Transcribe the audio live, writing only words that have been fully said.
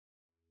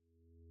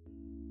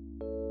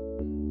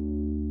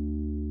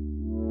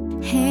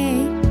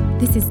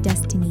This is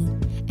Destiny,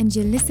 and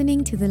you're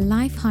listening to the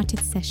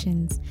Life-Hearted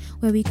Sessions,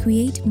 where we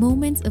create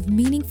moments of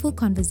meaningful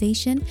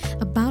conversation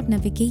about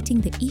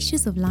navigating the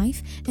issues of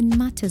life and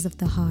matters of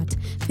the heart,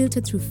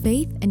 filtered through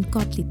faith and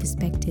godly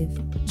perspective.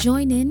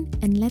 Join in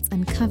and let's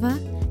uncover,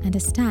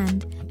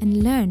 understand,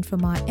 and learn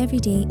from our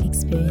everyday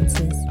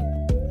experiences.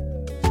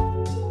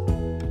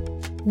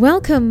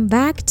 Welcome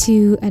back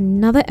to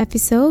another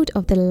episode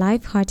of the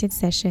Life-Hearted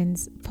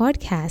Sessions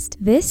podcast.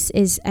 This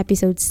is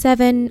episode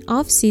 7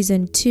 of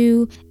season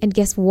 2, and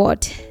guess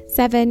what?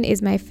 7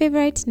 is my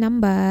favorite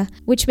number,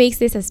 which makes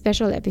this a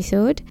special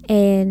episode.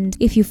 And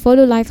if you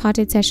follow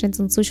Life-Hearted Sessions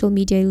on social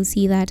media, you'll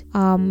see that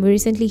we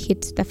recently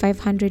hit the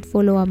 500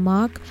 follower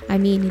mark. I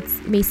mean,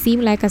 it may seem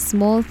like a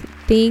small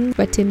thing,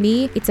 but to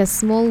me, it's a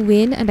small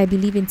win, and I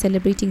believe in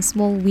celebrating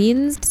small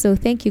wins. So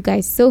thank you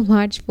guys so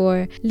much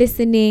for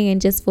listening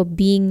and just for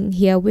being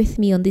here with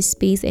me on this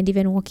space and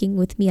even walking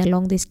with me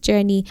along this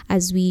journey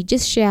as we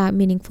just share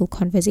meaningful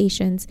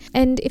conversations.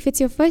 And if it's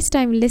your first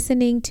time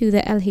listening to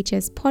the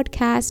LHS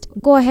podcast,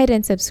 go ahead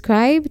and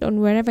subscribe on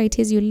wherever it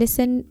is you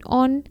listen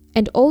on.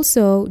 And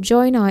also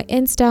join our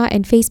Insta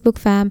and Facebook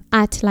fam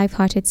at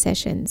Life-Hearted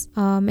Sessions.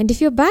 And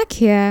if you're back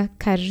here,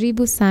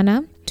 karibu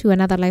sana to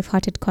another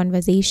life-hearted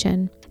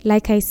conversation.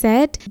 Like I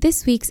said,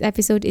 this week's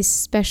episode is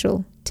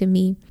special to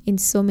me in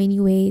so many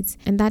ways.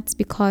 And that's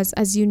because,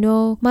 as you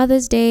know,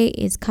 Mother's Day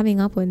is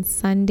coming up on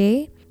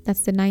Sunday.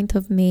 That's the 9th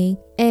of May.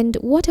 And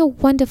what a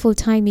wonderful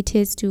time it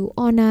is to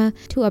honor,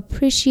 to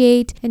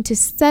appreciate, and to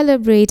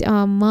celebrate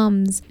our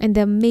moms and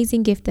the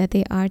amazing gift that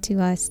they are to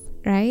us,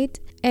 right?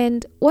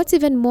 And what's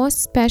even more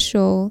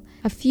special,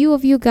 a few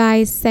of you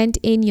guys sent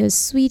in your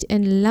sweet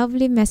and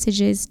lovely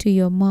messages to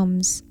your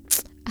moms.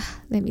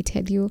 Let me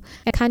tell you,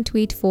 I can't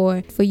wait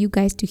for you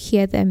guys to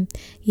hear them.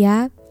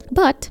 Yeah,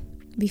 but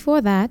before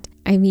that,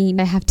 I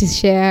have to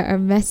share a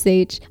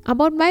message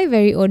about my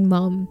very own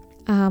mom,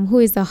 who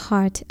is the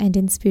heart and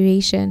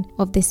inspiration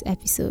of this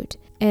episode.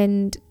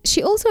 And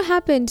she also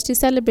happened to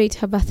celebrate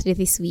her birthday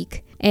this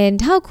week. And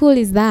how cool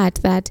is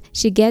that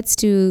she gets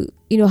to,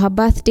 her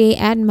birthday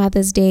and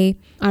Mother's Day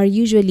are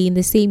usually in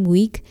the same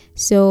week.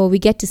 So we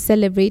get to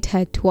celebrate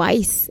her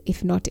twice,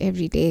 if not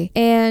every day.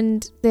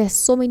 And there's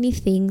so many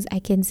things I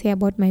can say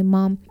about my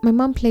mom. My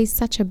mom plays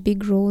such a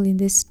big role in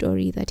this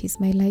story that is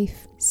my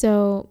life.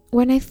 So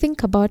when I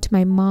think about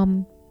my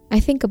mom, I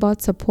think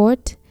about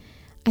support.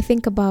 I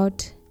think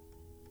about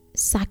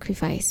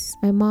sacrifice.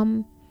 My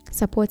mom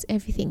supports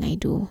everything I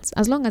do,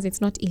 as long as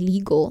it's not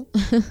illegal.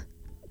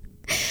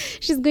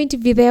 She's going to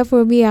be there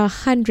for me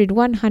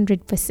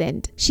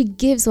 100%. She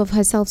gives of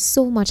herself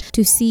so much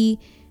to see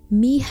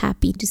me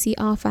happy, to see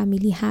our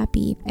family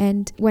happy.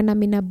 And when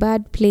I'm in a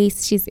bad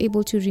place, she's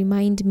able to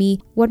remind me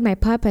what my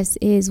purpose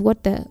is,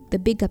 what the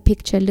bigger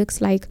picture looks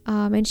like.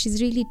 And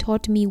she's really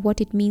taught me what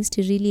it means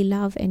to really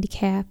love and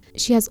care.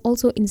 She has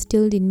also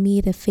instilled in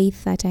me the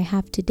faith that I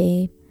have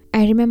today.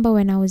 I remember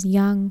when I was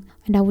young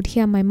and I would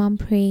hear my mom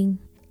praying.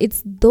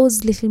 It's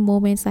those little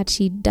moments that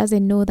she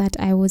doesn't know that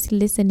I was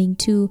listening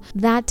to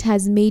that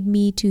has made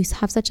me to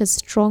have such a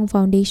strong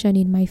foundation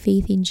in my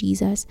faith in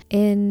Jesus.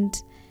 And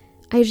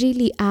I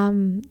really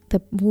am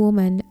the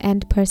woman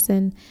and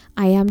person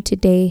I am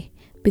today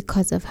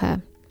because of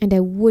her. And I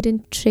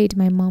wouldn't trade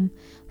my mom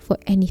for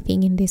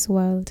anything in this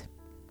world.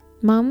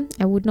 Mom,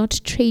 I would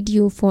not trade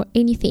you for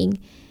anything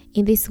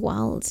in this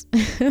world.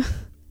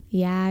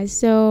 Yeah,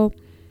 so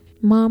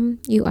Mom,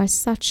 you are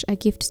such a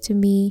gift to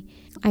me.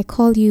 I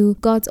call you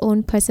God's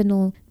own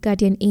personal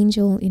guardian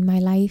angel in my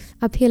life,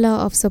 a pillar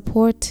of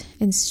support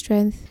and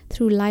strength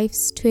through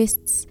life's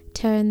twists,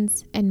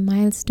 turns, and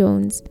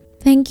milestones.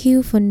 Thank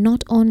you for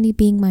not only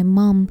being my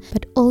mom,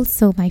 but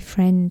also my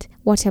friend.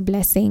 What a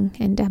blessing,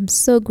 and I'm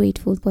so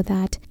grateful for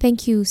that.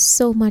 Thank you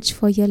so much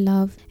for your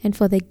love and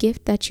for the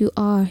gift that you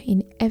are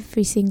in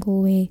every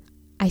single way.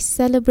 I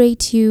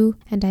celebrate you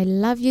and I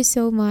love you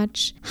so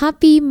much.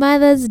 Happy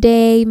Mother's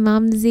Day,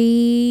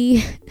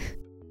 Mumsy.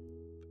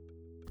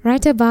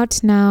 Right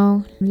about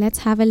now, let's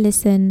have a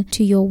listen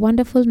to your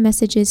wonderful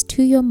messages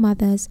to your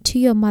mothers, to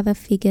your mother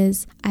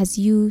figures as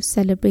you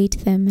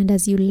celebrate them and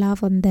as you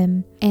love on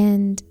them.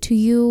 And to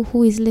you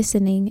who is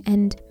listening,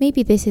 and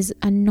maybe this is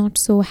a not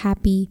so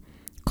happy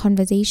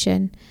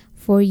conversation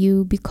for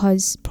you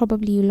because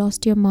probably you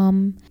lost your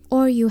mom,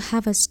 or you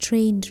have a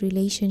strained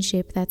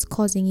relationship that's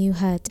causing you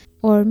hurt,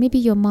 or maybe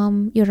you're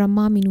a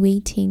mom in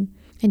waiting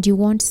and you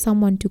want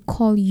someone to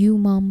call you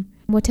mom.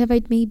 Whatever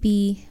it may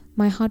be,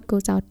 my heart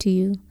goes out to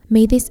you.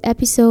 May this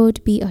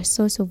episode be a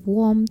source of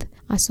warmth,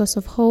 a source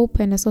of hope,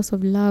 and a source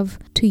of love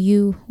to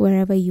you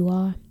wherever you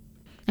are.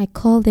 I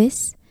call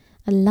this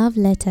a love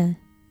letter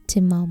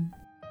to Mom.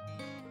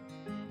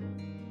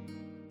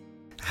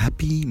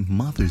 Happy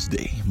Mother's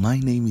Day. My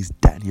name is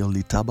Daniel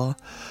Litaba,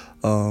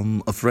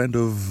 a friend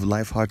of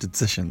Life-Hearted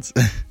Sessions.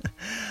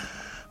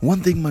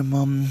 One thing my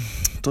mom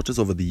taught us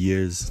over the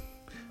years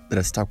that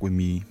has stuck with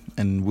me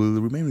and will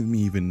remain with me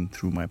even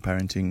through my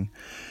parenting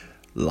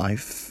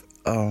life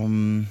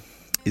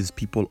is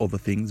people over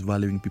things,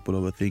 valuing people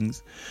over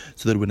things,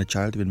 so that when a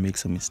child even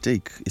makes a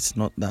mistake, it's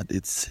not that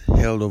it's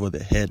held over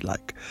their head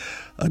like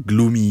a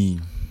gloomy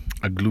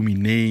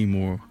name,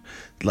 or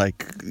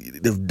like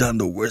they've done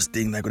the worst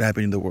thing that could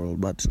happen in the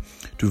world, but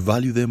to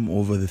value them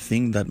over the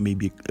thing that may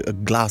be a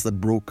glass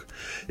that broke.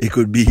 It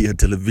could be a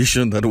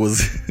television that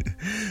was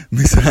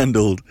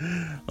mishandled.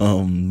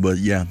 But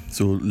yeah,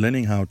 so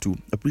learning how to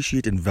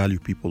appreciate and value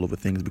people over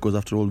things, because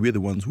after all, we're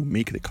the ones who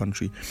make the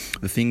country.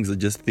 The things are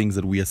just things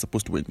that we are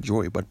supposed to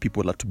enjoy, but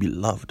people are to be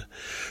loved.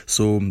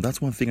 So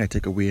that's one thing I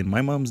take away. And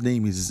my mom's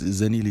name is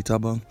Zeni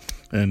Litaba,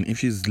 and if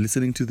she's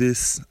listening to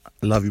this,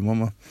 I love you,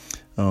 Mama.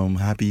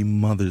 Happy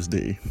Mother's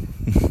Day.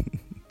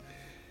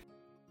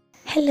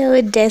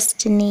 Hello,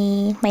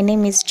 Destiny. My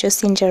name is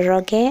Jocelyn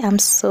Njoroge. I'm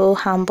so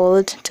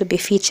humbled to be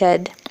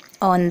featured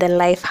on the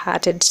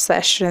Life-Hearted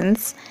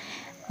Sessions.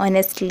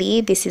 Honestly,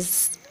 this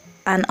is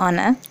an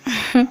honor.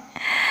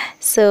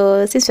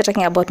 So, since we're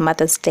talking about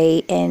Mother's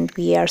Day and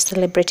we are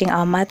celebrating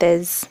our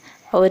mothers,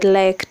 I would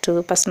like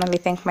to personally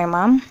thank my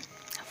mom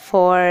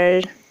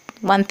for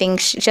one thing.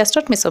 She has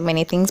taught me so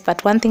many things,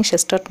 but one thing she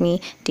has taught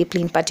me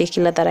deeply in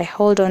particular that I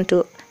hold on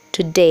to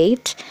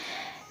date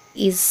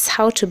is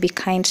how to be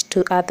kind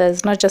to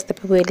others, not just the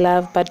people you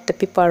love, but the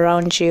people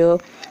around you,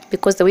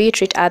 because the way you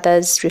treat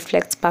others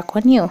reflects back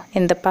on you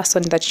and the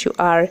person that you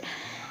are.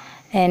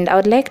 And I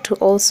would like to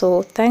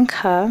also thank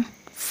her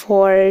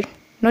for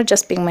not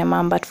just being my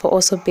mom, but for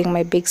also being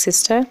my big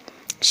sister.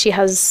 She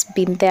has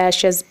been there.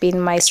 She has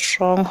been my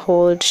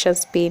stronghold. She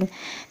has been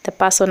the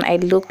person I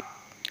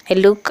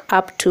look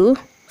up to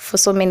for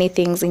so many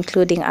things,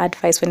 including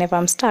advice whenever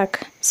I'm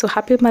stuck. So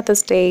happy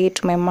Mother's Day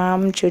to my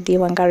mom, Judy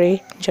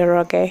Wangari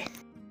Njoroge.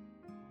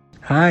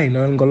 Hi,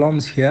 Noel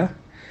Ngoloms here.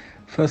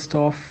 First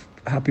off,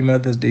 happy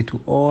Mother's Day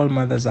to all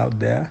mothers out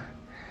there.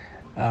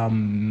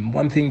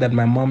 One thing that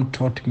my mom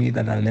taught me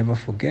that I'll never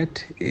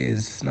forget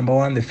is, number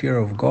one, the fear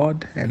of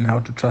God and how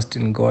to trust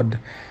in God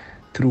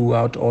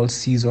throughout all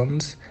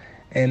seasons,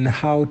 and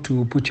how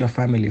to put your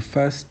family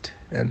first.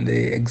 And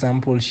the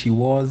example she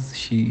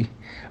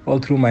all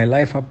through my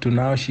life up to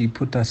now, she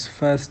put us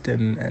first,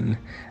 and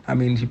I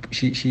mean,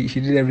 she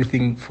did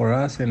everything for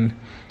us. And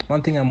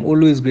one thing I'm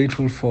always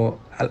grateful for,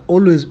 I'll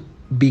always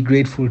be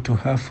grateful to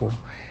her for,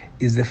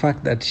 is the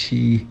fact that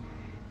she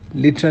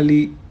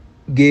literally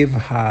gave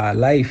her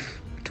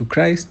life to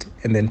Christ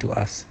and then to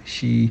us.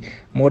 She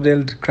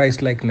modeled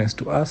Christ-likeness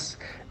to us.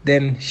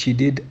 Then she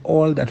did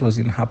all that was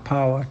in her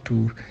power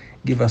to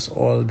give us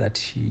all that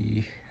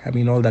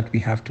all that we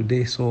have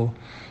today. So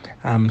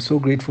I'm so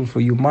grateful for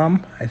you,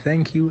 Mom. I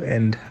thank you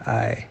and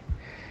I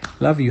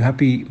love you.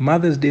 Happy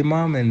Mother's Day,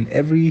 Mom, and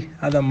every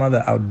other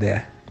mother out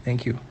there.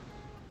 Thank you.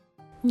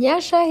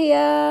 Nyasha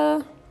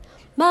here.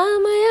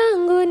 Mama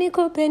yangu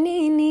nikupe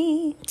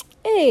nini?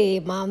 Hey,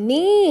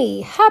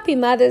 Mommy. Happy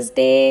Mother's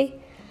Day.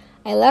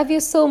 I love you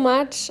so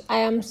much. I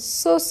am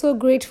so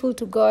grateful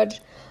to God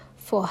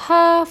for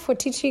her, for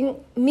teaching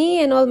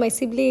me and all my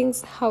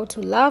siblings how to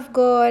love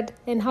God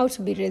and how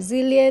to be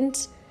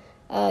resilient.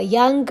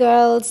 Young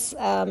girls,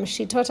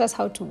 she taught us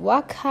how to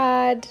work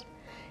hard.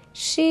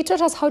 She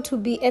taught us how to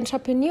be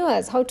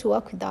entrepreneurs, how to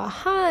work with our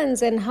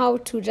hands, and how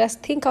to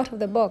just think out of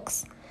the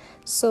box.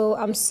 So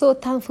I'm so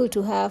thankful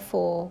to her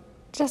for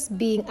just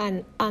being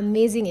an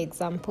amazing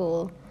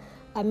example.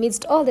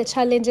 Amidst all the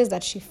challenges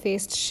that she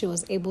faced, she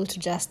was able to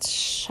just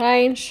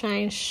shine.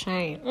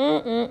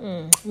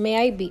 May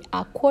I be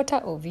a quarter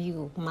of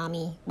you,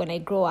 Mommy, when I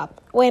grow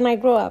up.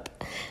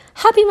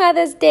 Happy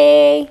Mother's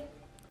Day!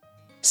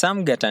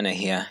 Sam Gatana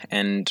here,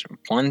 and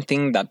one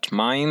thing that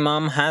my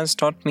mom has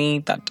taught me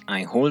that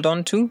I hold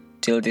on to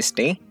till this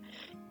day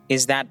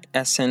is that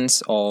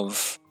essence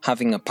of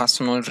having a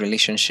personal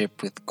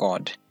relationship with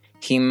God.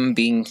 Him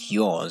being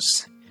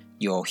yours,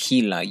 your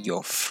healer,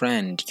 your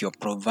friend, your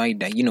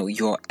provider,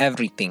 your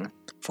everything.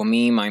 For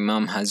me, my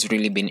mom has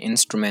really been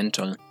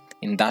instrumental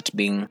in that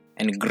being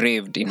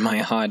engraved in my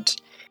heart.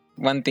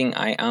 One thing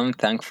I am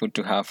thankful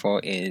to her for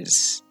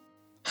is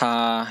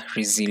her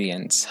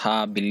resilience,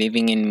 her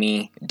believing in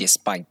me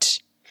despite,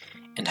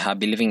 and her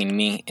believing in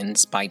me in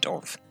spite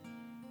of.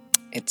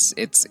 It's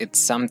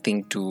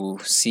something to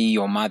see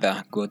your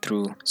mother go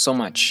through so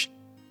much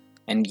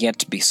and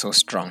yet be so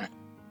strong.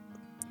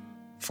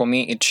 For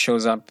me, it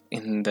shows up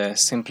in the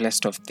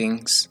simplest of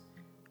things.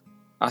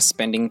 Us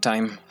spending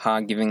time, her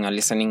giving a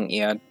listening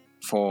ear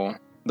for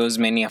those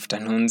many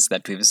afternoons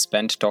that we've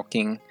spent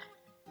talking,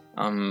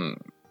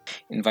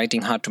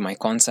 inviting her to my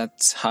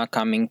concerts, her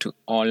coming to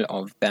all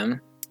of them.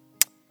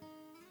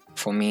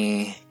 For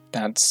me,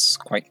 that's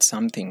quite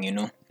something,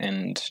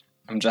 and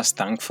I'm just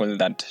thankful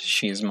that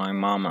she's my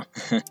mama.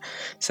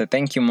 So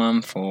thank you,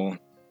 Mom, for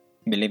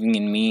believing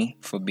in me,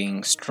 for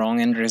being strong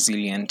and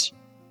resilient.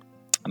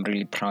 I'm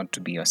really proud to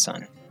be your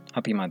son.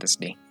 Happy Mother's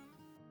Day.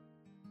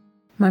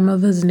 My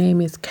mother's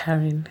name is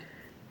Karen,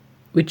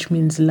 which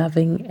means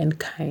loving and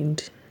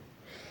kind.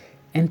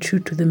 And true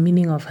to the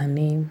meaning of her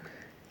name,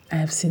 I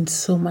have seen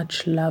so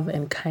much love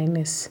and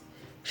kindness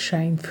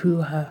shine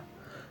through her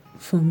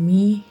for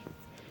me,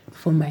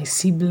 for my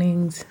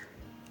siblings,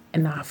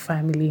 and our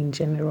family in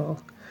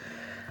general.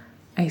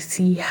 I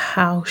see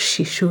how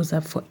she shows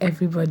up for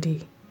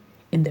everybody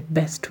in the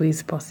best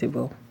ways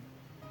possible.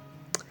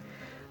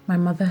 My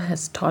mother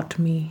has taught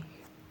me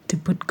to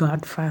put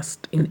God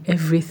first in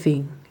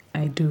everything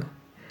I do.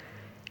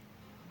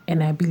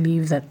 And I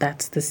believe that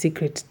that's the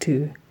secret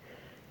to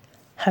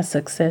her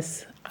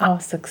success, our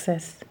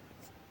success.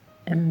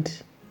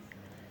 And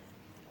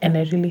I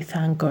really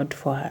thank God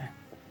for her.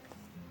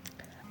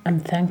 I'm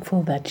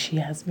thankful that she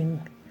has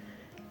been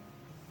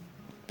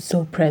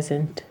so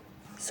present,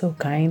 so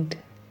kind,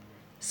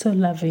 so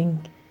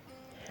loving,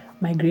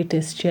 my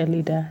greatest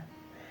cheerleader,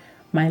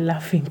 my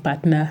laughing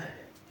partner,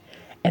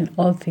 and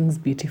all things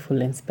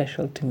beautiful and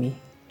special to me.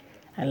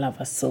 I love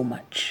her so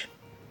much.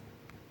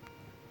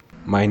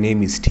 My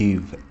name is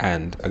Steve,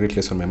 and a great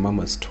lesson my mom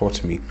has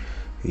taught me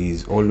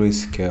is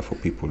always care for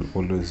people,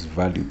 always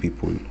value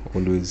people,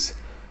 always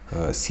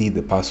see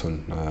the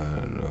person,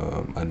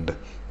 and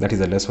that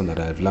is a lesson that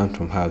I've learned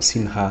from her. I've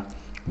seen her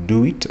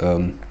do it.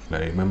 I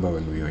remember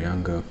when we were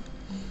younger,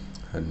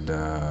 and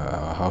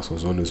our house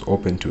was always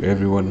open to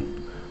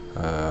everyone.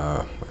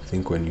 I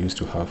think when we used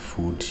to have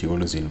food, she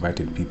always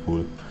invited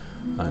people,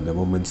 and the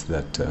moments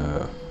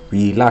that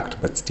we lacked,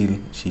 but still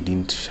she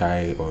didn't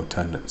shy or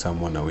turn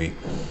someone away.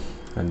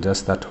 And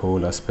just that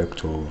whole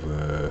aspect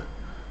of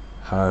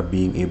her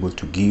being able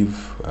to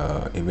give,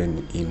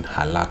 even in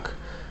her lack,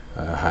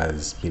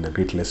 has been a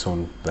great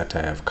lesson that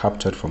I have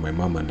captured from my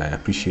mom, and I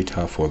appreciate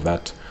her for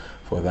that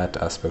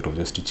aspect of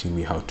just teaching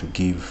me how to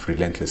give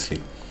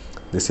relentlessly.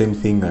 The same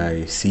thing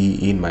I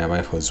see in my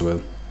wife as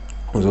well,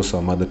 who's also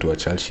a mother to a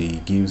child.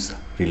 She gives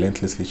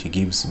relentlessly, she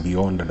gives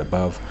beyond and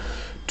above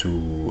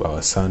to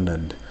our son,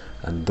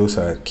 and those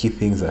are key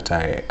things that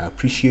I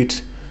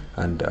appreciate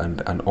and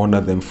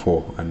honor them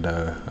for. And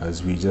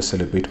as we just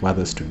celebrate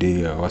mothers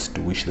today, I want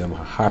to wish them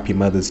a happy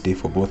Mother's Day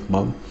for both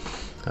mom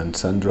and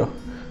Sandra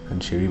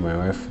and Sherry, my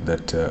wife,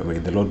 that may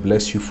the Lord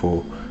bless you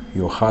for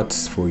your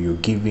hearts, for your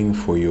giving,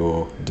 for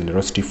your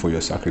generosity, for your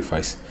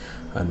sacrifice.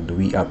 And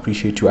we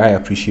appreciate you. I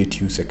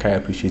appreciate you, Sekai. I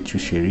appreciate you,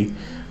 Sherry.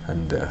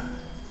 And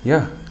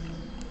yeah,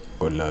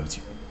 God loves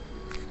you.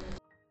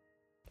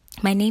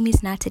 My name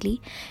is Natalie,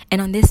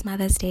 and on this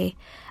Mother's Day,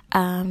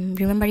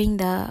 remembering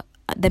the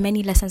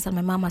many lessons that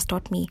my mom has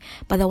taught me,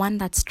 but the one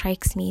that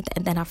strikes me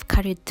and that I've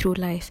carried through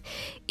life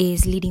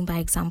is leading by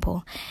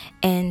example.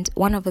 And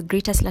one of the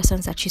greatest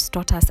lessons that she's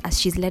taught us as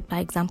she's led by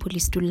example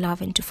is to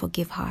love and to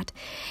forgive hard.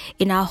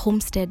 In our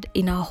homestead,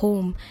 in our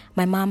home,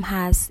 my mom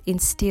has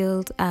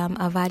instilled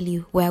a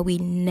value where we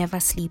never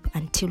sleep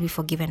until we've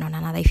forgiven one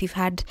another. If you've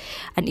had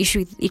an issue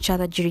with each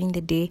other during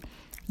the day,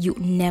 you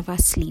never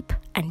sleep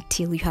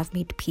until you have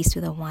made peace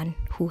with the one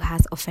who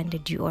has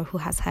offended you or who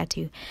has hurt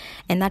you.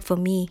 And that, for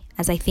me,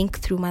 as I think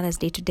through Mother's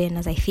Day today and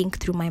as I think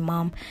through my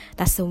mom,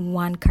 that's the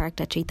one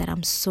character trait that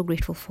I'm so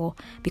grateful for,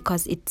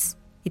 because it's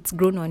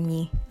grown on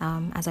me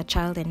as a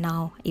child and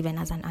now even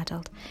as an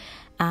adult.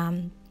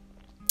 And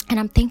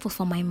I'm thankful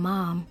for my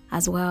mom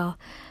as well,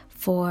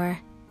 for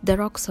the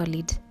rock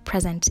solid,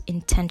 present,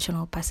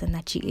 intentional person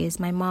that she is.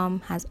 My mom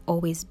has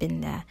always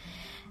been there.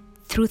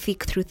 Through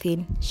thick, through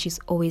thin, she's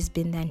always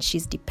been there, and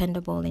she's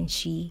dependable,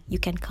 and you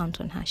can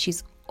count on her.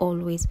 She's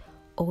always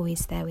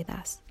there with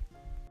us.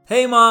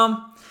 Hey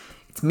mom,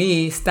 it's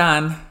me,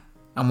 Stan.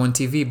 I'm on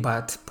TV,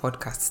 but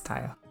podcast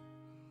style.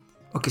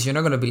 Okay, so you're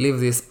not going to believe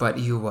this, but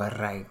you were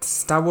right.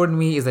 Stubborn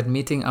me is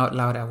admitting out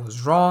loud I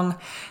was wrong.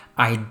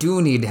 I do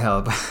need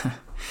help.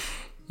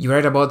 You're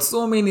right about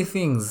so many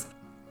things,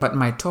 but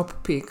my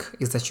top pick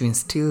is that you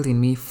instilled in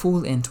me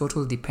full and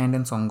total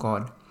dependence on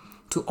God.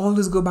 To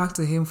always go back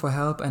to Him for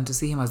help and to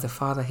see Him as the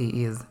Father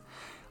He is.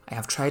 I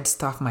have tried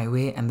stuff my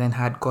way and then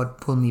had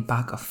God pull me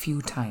back a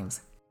few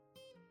times.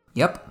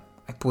 Yep,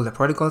 I pulled a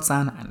prodigal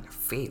son and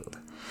failed.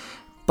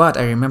 But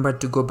I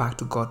remembered to go back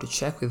to God to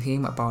check with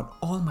Him about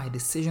all my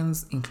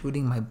decisions,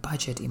 including my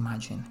budget,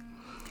 imagine.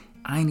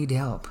 I need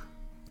help.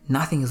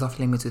 Nothing is off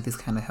limits with this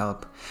kind of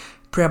help.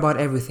 Pray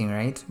about everything,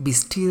 right? Be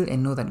still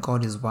and know that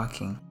God is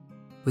working.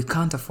 We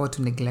can't afford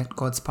to neglect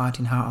God's part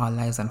in how our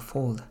lives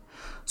unfold.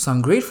 So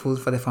I'm grateful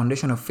for the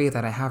foundation of faith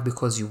that I have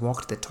because you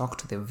walked the talk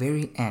to the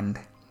very end.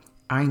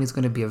 I know it's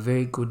going to be a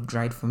very good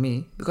ride for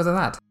me because of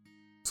that.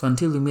 So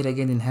until we meet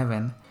again in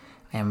heaven,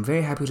 I am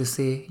very happy to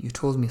say, you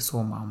told me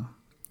so, Mom.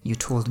 You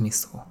told me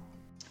so.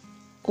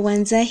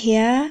 Wanza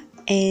here,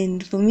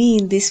 and for me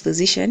in this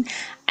position,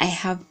 I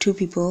have two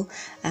people.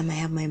 I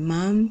have my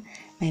mom,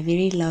 my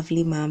very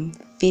lovely mom,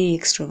 very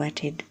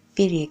extroverted,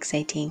 very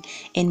exciting,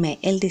 and my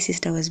elder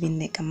sister has been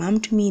like a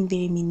mom to me in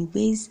very many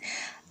ways.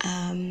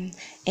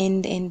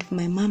 And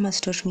my mom has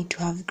taught me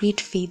to have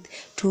great faith,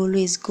 to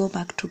always go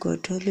back to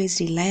God, to always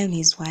rely on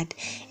His word.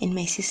 And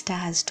my sister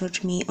has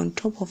taught me, on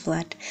top of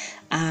that,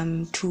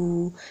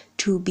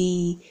 to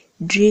be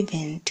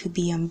driven, to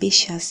be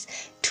ambitious,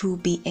 to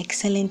be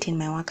excellent in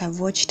my work. I've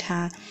watched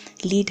her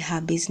lead her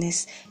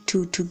business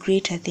to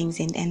greater things,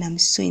 and I'm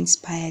so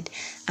inspired.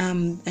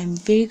 I'm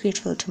very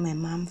grateful to my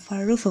mom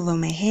for a roof over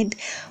my head,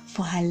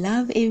 for her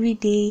love every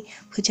day,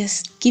 for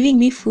just giving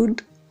me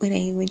food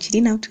when she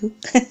didn't have to,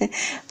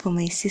 for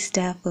my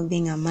sister, for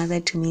being a mother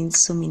to me in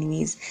so many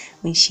ways.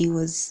 When she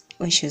was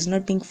when she was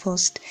not being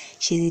forced.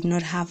 She did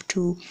not have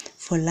to,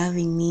 for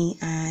loving me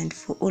and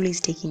for always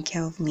taking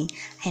care of me.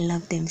 I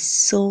love them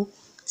so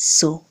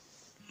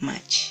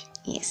much.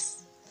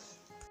 Yes.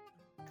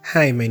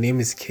 Hi, my name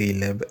is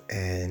Caleb,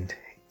 and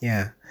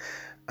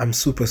I'm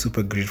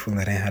super grateful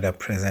that I had a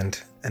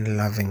present and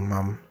loving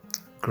mom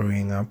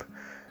growing up.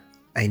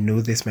 I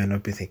know this might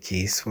not be the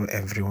case for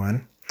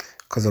everyone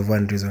because of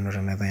one reason or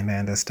another, and I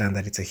understand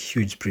that it's a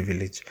huge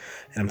privilege,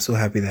 and I'm so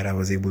happy that I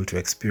was able to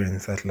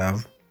experience that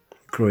love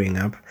growing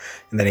up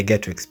and that I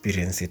get to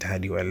experience it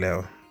hadi wa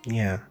leo.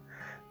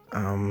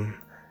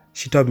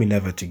 She taught me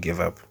never to give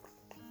up.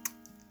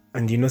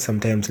 And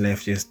sometimes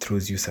life just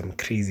throws you some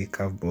crazy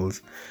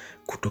curveballs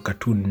kutoka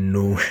tu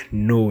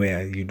nowhere,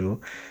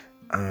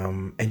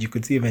 and you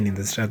could see even in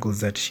the struggles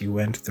that she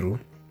went through,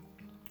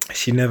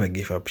 she never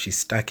gave up. She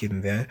stuck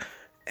in there,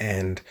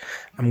 and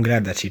I'm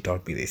glad that she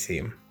taught me the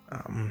same.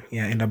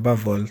 And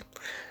above all,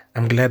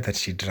 I'm glad that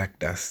she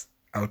dragged us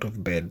out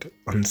of bed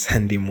on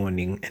Sunday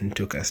morning and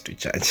took us to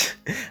church.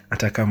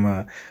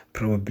 Atakama,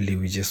 probably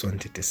we just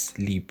wanted to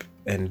sleep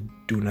and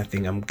do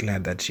nothing. I'm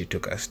glad that she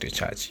took us to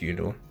church,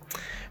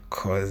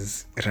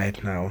 because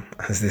right now,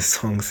 as the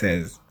song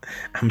says,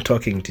 I'm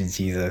talking to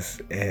Jesus,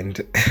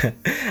 and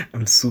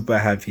I'm super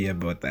happy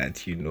about that,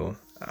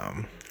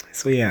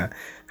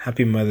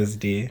 happy Mother's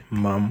Day,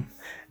 Mom,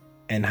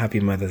 and happy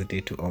Mother's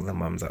Day to all the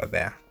moms out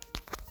there.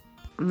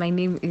 My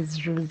name is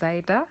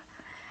Rosaida,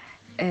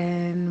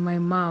 and my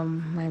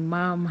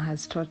mom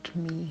has taught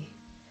me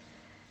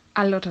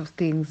a lot of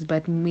things,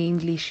 but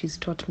mainly she's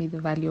taught me the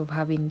value of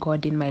having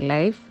God in my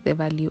life, the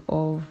value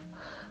of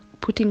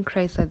putting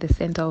Christ at the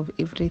center of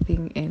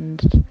everything,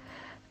 and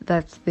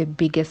that's the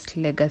biggest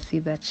legacy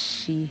that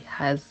she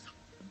has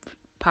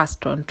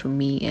passed on to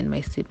me and my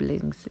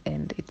siblings,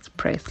 and it's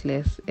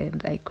priceless,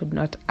 and I could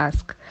not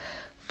ask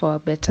for a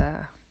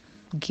better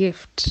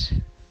gift.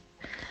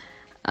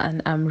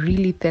 And I'm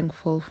really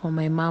thankful for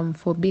my mom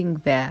for being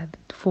there,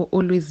 for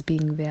always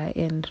being there.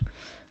 And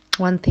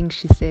one thing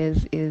she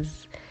says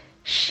is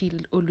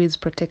she'll always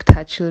protect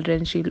her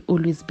children. She'll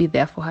always be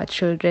there for her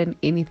children.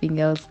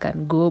 Anything else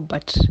can go,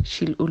 but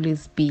she'll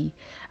always be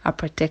a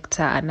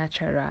protector, a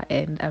nurturer.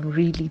 And I'm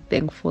really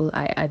thankful.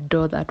 I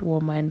adore that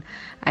woman.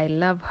 I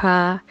love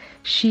her.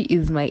 She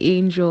is my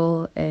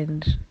angel.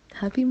 And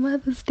happy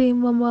Mother's Day,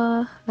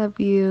 Mama. Love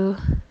you.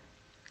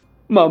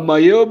 Mama,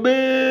 yo,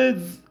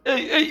 babes.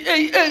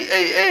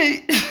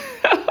 Hey.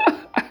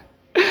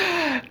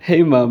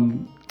 Hey,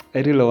 Mom. I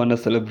really want to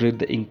celebrate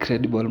the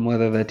incredible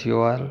mother that you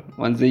are.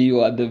 Manze,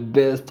 you are the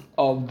best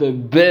of the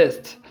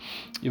best.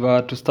 If I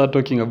were to start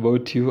talking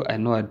about you, I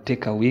know I'd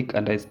take a week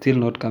and I still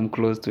not come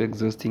close to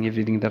exhausting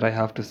everything that I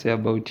have to say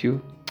about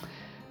you.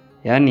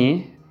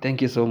 Yani,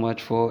 thank you so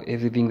much for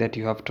everything that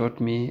you have taught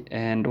me.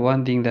 And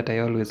one thing that I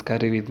always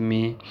carry with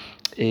me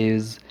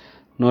is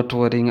not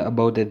worrying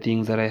about the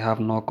things that I have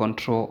no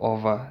control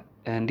over.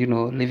 And,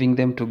 leaving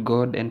them to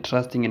God and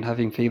trusting and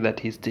having faith that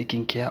He's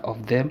taking care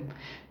of them.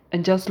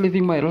 And just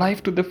living my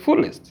life to the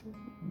fullest.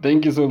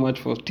 Thank you so much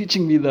for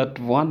teaching me that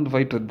one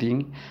vital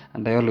thing,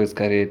 and I always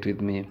carry it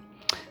with me.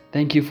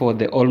 Thank you for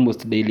the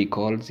almost daily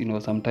calls.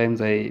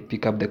 Sometimes I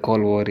pick up the call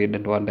worried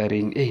and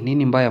wondering, hey,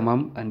 nini mbaya,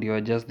 Mom? And you are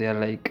just there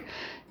like,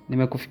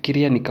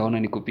 nimekufikiria nikaona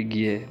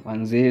nikupigie.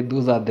 Manze,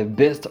 those are the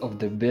best of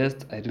the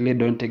best. I really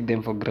don't take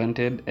them for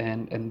granted,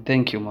 and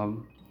thank you,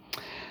 Mom.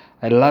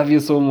 I love you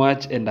so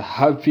much, and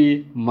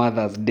happy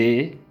Mother's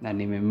Day. Na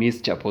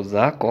nimemiss chapo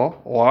zako.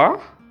 Wa?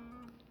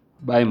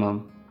 Bye,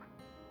 Mom.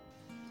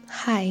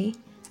 Hi,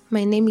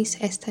 my name is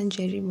Esther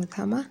Njeri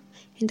Muthama,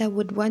 and I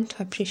would want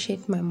to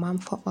appreciate my mom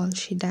for all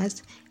she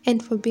does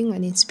and for being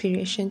an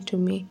inspiration to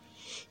me.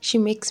 She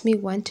makes me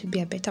want to be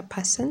a better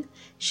person.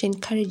 She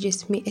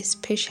encourages me,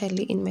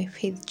 especially in my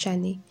faith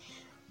journey.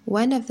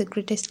 One of the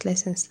greatest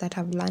lessons that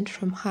I've learned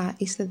from her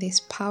is that there's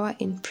power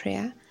in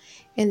prayer,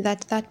 and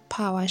that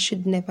power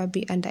should never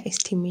be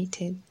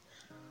underestimated.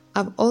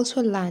 I've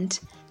also learned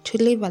to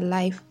live a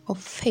life of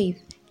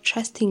faith,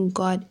 trusting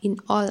God in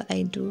all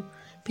I do,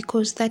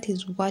 because that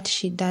is what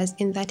she does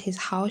and that is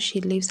how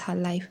she lives her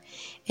life,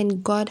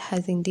 and God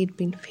has indeed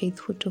been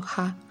faithful to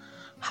her.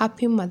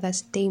 Happy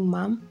Mother's Day,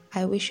 Mom.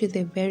 I wish you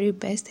the very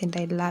best, and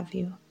I love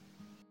you.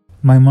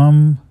 My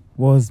mom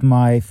was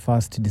my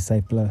first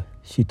discipler.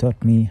 She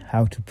taught me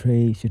how to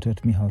pray. She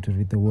taught me how to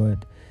read the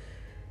word.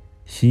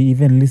 She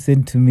even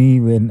listened to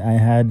me when I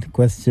had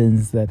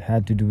questions that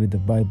had to do with the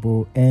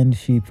Bible, and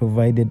she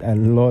provided a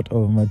lot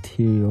of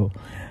material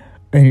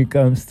when it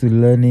comes to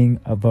learning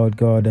about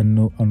God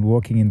and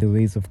walking in the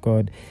ways of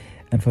God.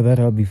 And for that,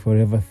 I'll be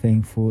forever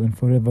thankful and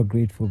forever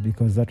grateful,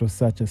 because that was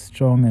such a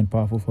strong and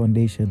powerful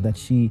foundation that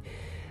she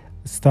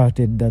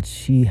started, that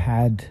she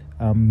had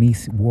me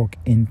walk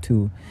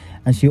into.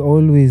 And she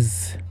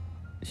always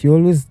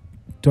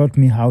taught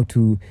me how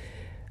to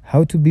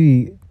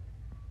be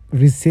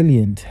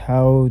resilient,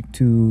 how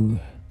to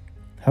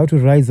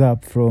rise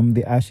up from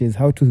the ashes,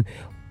 how to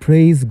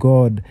praise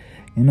God,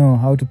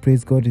 how to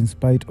praise God in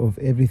spite of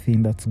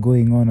everything that's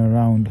going on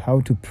around,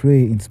 how to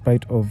pray in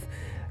spite of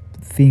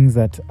things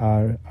that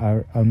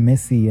are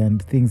messy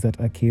and things that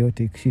are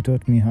chaotic. She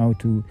taught me how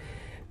to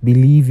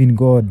believe in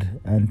God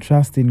and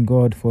trust in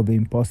God for the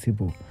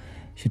impossible.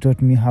 She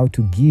taught me how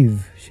to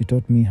give. She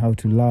taught me how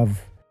to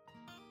love.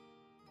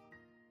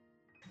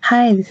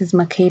 Hi, this is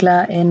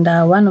Michaela, and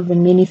one of the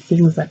many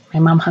things that my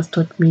mom has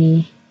taught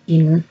me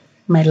in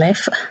my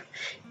life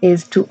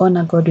is to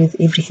honor God with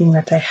everything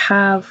that I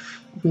have,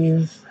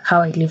 with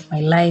how I live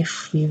my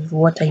life, with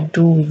what I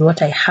do, with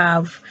what I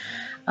have.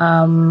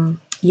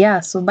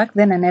 So back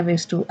then I never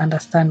used to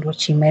understand what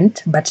she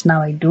meant, but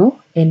now I do,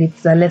 and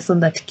it's a lesson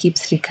that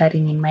keeps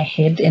recurring in my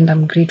head, and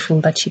I'm grateful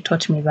that she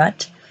taught me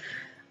that.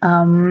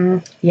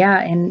 And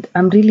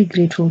I'm really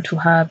grateful to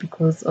her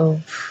because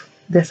of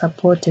the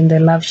support and the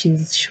love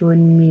she's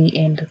shown me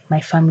and my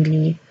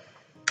family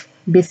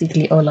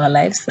basically all our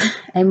lives.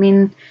 I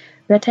mean,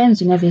 there are times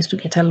we never used to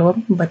get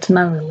along, but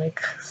now we're like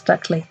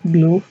stuck like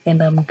glue,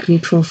 and I'm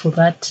grateful for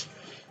that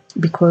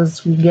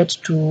because we get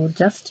to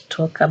just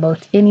talk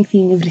about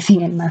anything,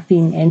 everything and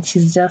nothing, and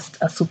she's just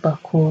a super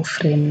cool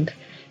friend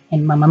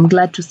and mom. I'm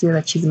glad to say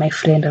that she's my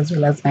friend as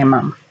well as my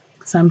mom.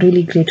 So I'm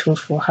really grateful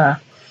for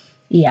her.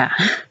 Yeah.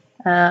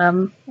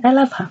 I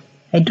love her.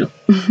 I do.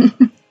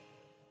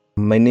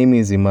 My name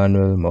is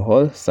Emmanuel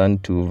Mohol, son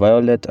to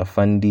Violet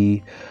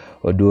Afandi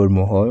Odur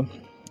Mohol.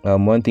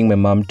 One thing my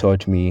mom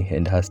taught me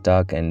and has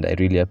stuck and I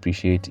really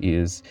appreciate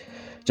is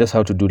just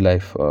how to do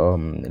life,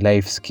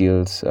 life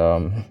skills,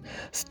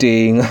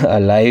 staying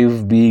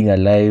alive, being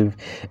alive,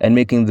 and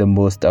making the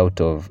most out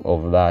of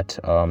that.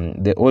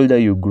 The older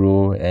you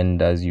grow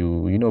and as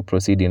you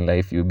proceed in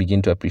life, you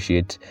begin to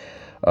appreciate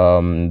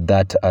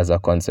that as a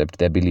concept,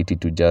 the ability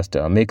to just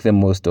make the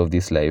most of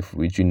this life,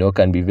 which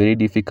can be very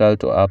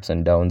difficult or ups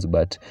and downs,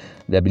 but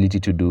the ability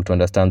to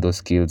understand those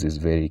skills is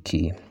very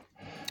key.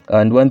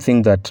 And one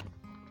thing that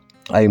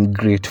I'm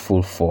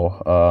grateful for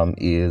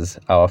is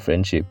our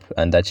friendship,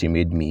 and that she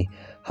made me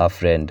her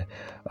friend.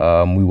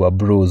 We were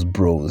bros,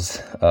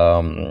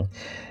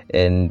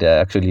 and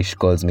actually she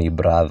calls me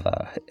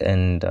brother,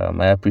 and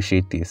I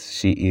appreciate this.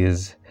 She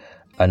is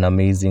an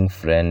amazing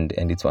friend,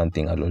 and it's one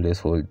thing I'll always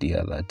hold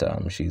dear, that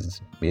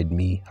she's made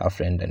me her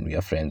friend and we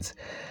are friends.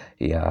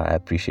 Yeah, I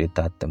appreciate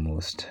that the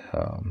most.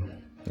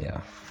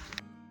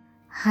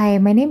 Hi,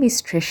 my name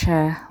is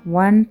Trisha.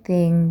 One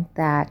thing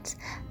that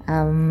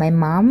my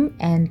mom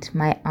and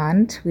my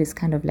aunt, who is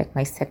kind of like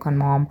my second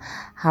mom,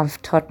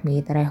 have taught me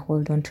that I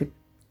hold on to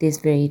this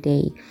very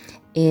day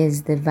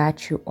is the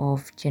virtue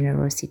of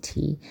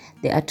generosity.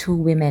 There are two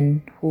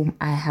women whom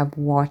I have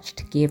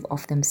watched give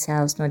of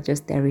themselves, not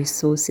just their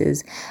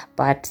resources,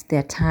 but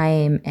their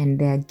time and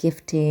their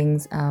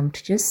giftings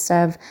to just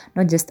serve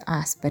not just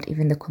us, but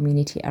even the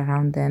community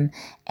around them.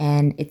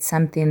 And it's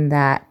something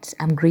that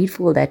I'm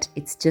grateful that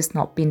it's just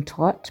not been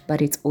taught, but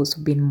it's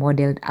also been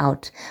modeled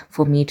out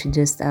for me to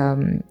just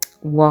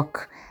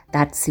walk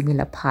that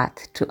similar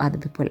path to other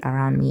people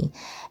around me.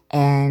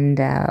 And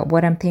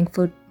what I'm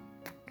thankful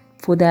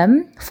for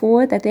them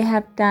for that they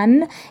have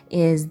done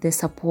is the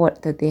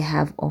support that they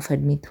have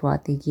offered me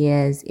throughout the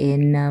years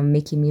in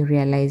making me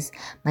realize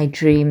my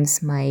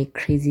dreams, my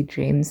crazy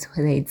dreams,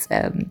 whether it's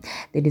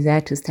the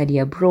desire to study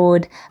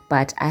abroad,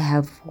 but I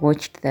have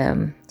watched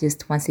them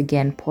just once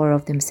again pour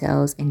off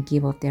themselves and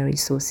give of their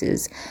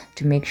resources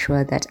to make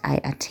sure that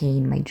I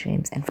attain my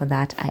dreams. And for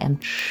that, I am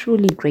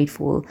truly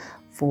grateful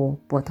for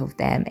both of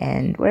them,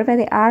 and wherever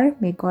they are,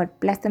 may God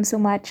bless them so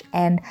much.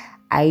 And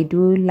I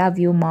do love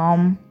you,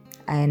 Mom,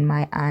 and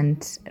my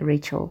aunt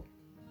Rachel.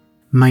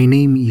 My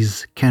name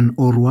is Ken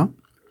Orwa.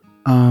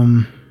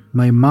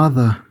 My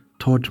mother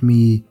taught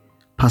me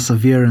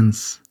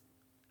perseverance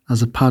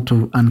as a part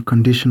of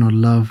unconditional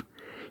love.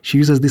 She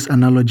uses this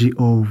analogy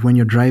of when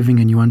you're driving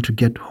and you want to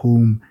get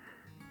home,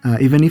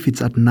 even if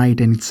it's at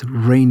night and it's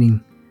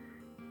raining,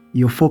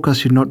 your focus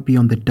should not be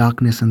on the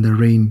darkness and the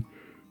rain.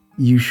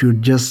 You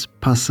should just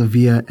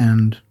persevere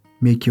and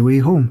make your way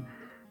home.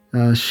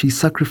 She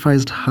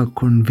sacrificed her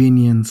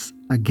convenience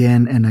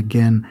again and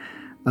again.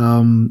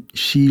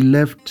 She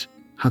left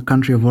her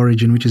country of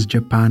origin, which is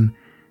Japan,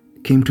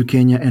 came to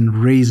Kenya and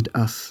raised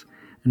us.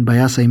 And by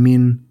us, I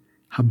mean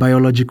her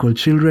biological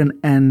children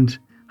and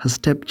her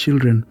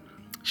stepchildren.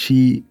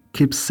 She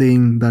keeps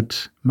saying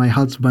that my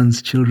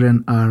husband's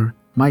children are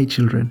my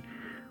children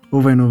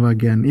over and over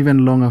again,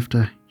 even long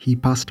after he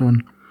passed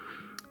on.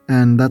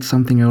 And that's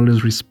something I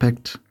always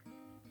respect.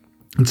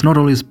 It's not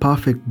always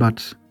perfect,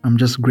 but I'm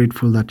just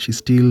grateful that she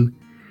still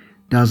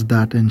does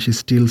that and she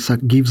still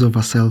gives of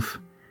herself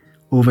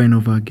over and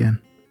over again.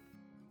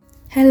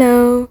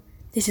 Hello,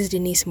 this is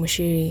Denise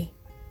Mushiri.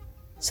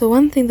 So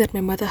one thing that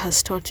my mother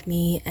has taught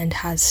me and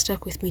has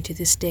stuck with me to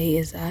this day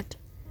is that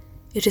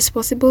it is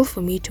possible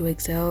for me to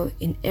excel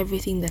in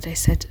everything that I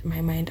set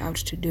my mind out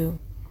to do.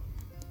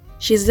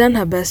 She's done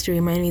her best to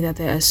remind me that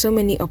there are so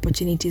many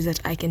opportunities that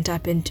I can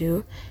tap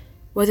into,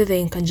 whether they're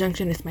in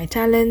conjunction with my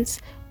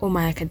talents or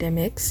my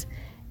academics.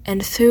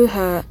 And through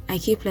her, I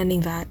keep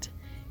learning that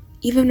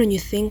even when you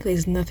think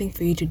there's nothing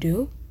for you to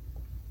do,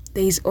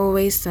 there is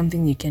always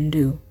something you can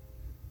do.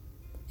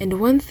 And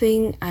one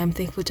thing I am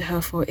thankful to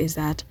her for is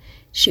that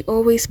she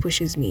always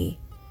pushes me.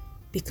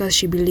 because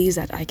she believes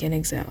that I can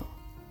excel.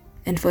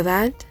 And for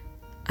that,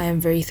 I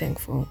am very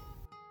thankful.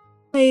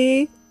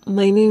 Hi,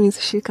 my name is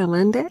Shika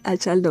Mande, a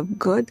child of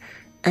God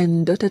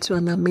and daughter to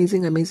an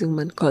amazing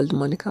woman called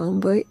Monica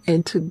Omboy.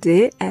 And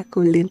today I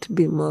couldn't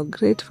be more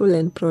grateful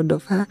and proud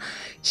of her.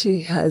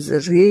 She has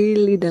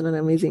really done an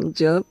amazing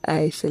job.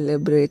 I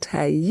celebrate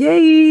her.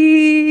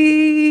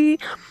 Yay!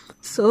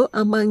 So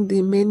among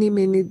the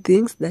many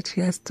things that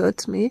she has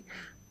taught me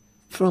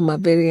from a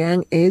very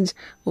young age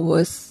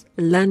was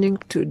learning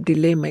to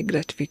delay my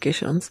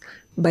gratifications.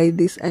 By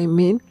this I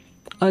mean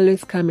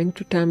always coming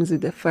to terms with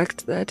the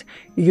fact that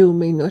you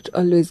may not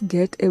always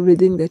get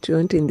everything that you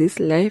want in this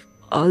life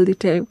all the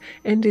time,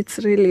 and it's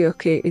really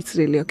okay. It's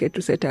really okay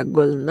to set a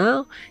goal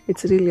now.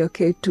 It's really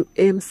okay to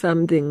aim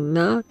something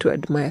now, to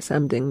admire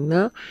something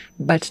now,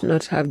 but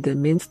not have the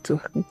means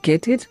to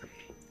get it.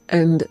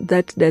 And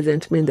that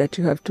doesn't mean that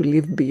you have to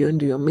live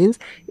beyond your means.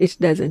 It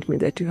doesn't mean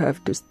that you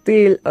have to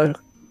steal or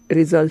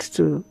resort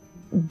to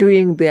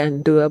doing the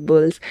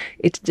undoables.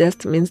 It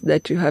just means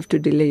that you have to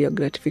delay your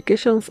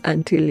gratifications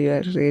until you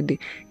are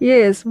ready.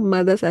 Yes,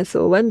 mothers are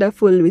so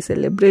wonderful. We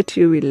celebrate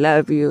you. We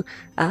love you.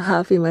 A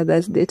happy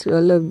Mother's Day to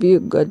all of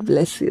you. God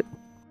bless you.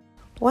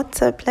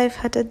 What's up,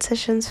 Life-Hearted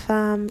Sessions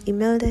fam?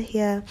 Imelda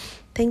here.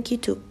 Thank you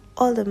to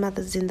all the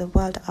mothers in the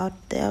world out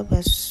there.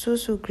 We're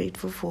so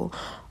grateful for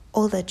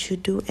all that you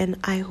do, and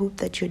I hope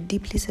that you're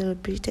deeply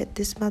celebrated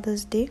this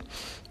Mother's Day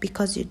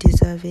because you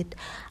deserve it.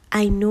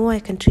 I know I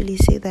can truly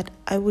say that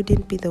I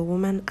wouldn't be the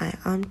woman I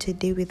am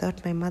today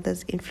without my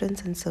mother's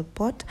influence and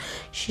support.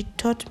 She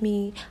taught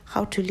me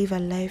how to live a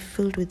life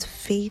filled with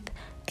faith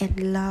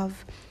and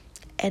love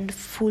and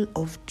full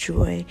of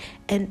joy,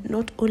 and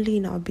not only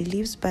in our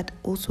beliefs but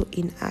also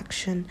in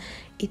action.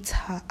 It's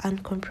her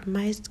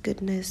uncompromised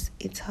goodness,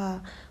 it's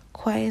her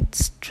quiet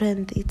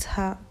strength, it's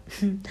her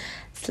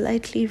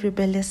slightly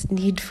rebellious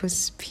need for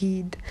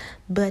speed,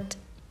 but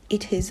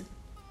it is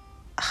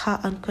her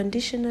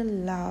unconditional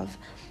love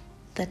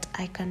that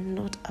I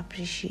cannot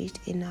appreciate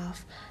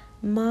enough.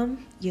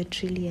 Mom, you're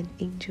truly an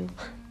angel.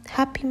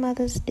 Happy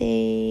Mother's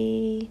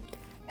Day.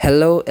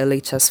 Hello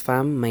LHS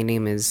fam, my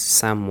name is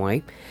Sam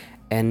Moy,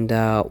 and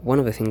one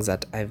of the things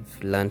that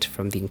I've learned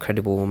from the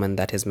incredible woman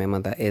that is my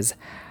mother is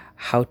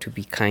how to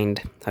be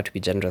kind, how to be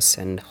generous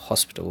and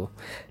hospitable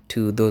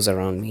to those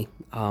around me.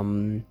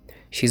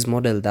 She's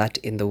modeled that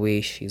in the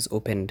way she's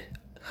opened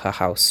her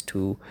house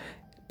to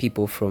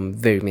people from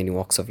very many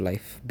walks of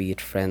life, be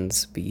it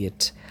friends, be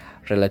it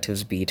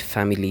relatives, be it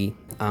family.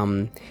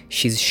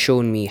 She's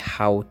shown me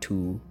how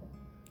to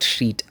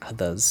treat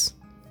others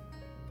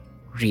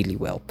really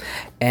well,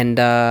 and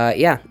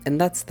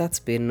that's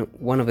been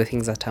one of the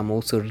things that I'm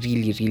also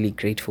really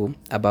grateful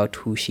about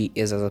who she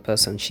is as a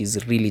person.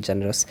 She's really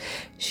generous,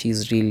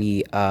 she's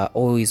really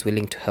always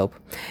willing to help,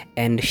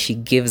 and she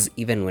gives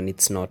even when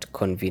it's not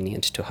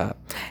convenient to her.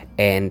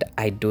 And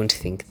I don't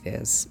think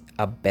there's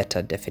a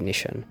better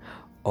definition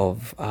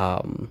of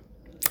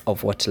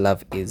what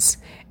love is,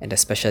 and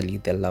especially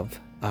the love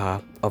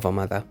of a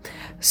mother.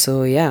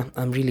 So yeah,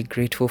 I'm really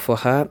grateful for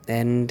her,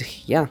 and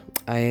yeah,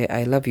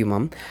 I love you,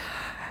 Mom.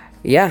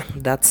 Yeah,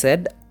 that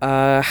said,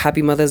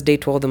 happy Mother's Day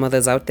to all the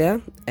mothers out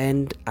there,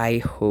 and I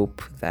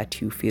hope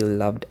that you feel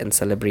loved and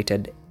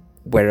celebrated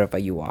wherever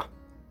you are.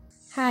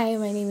 Hi,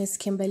 my name is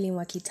Kimberly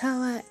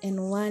Mwakitawa,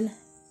 and one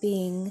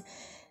thing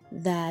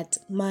that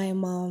my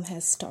mom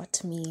has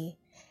taught me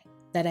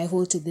that I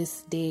hold to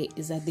this day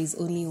is that there's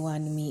only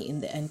one me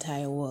in the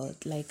entire world.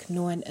 Like,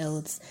 no one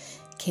else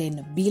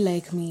can be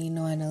like me,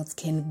 no one else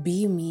can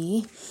be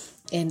me,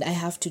 and I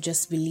have to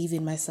just believe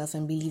in myself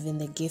and believe in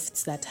the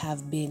gifts that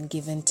have been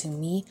given to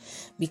me,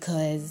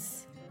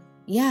 because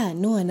no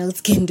one else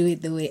can do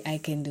it the way I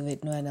can do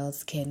it. No one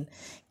else can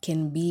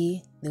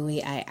be the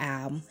way I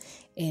am,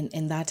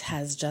 and that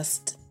has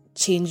just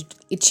changed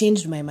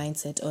my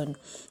mindset on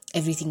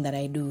everything that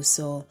I do.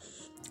 So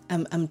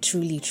I'm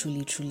truly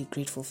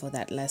grateful for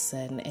that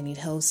lesson, and it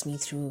helps me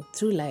through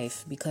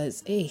life,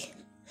 because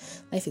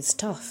life is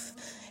tough.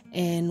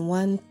 And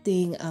one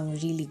thing I'm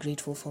really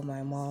grateful for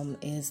my mom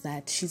is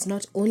that she's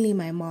not only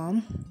my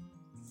mom,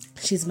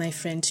 she's my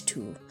friend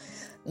too.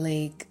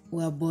 Like,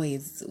 we're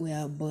boys.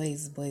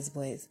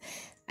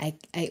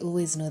 I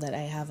always know that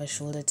I have a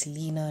shoulder to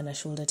lean on, a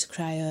shoulder to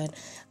cry on,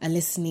 a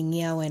listening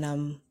ear when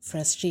I'm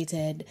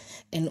frustrated,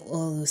 and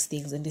all those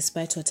things. And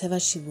despite whatever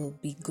she will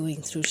be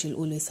going through, she'll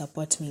always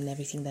support me in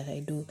everything that I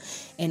do.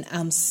 And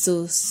I'm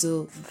so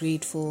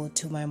grateful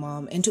to my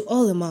mom and to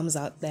all the moms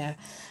out there.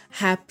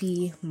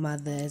 Happy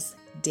Mother's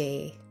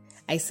Day.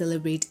 I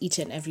celebrate each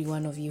and every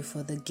one of you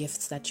for the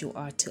gifts that you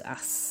are to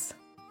us.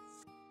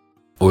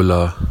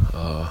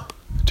 Hola,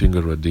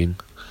 Tinga Radin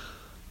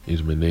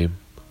is my name.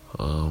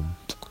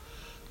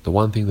 The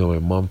one thing that my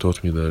mom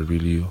taught me that I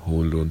really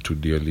hold on to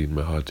dearly in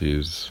my heart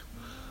is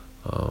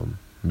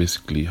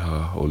basically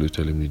her always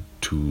telling me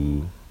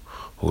to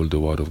hold the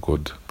word of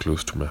God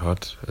close to my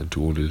heart and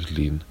to always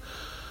lean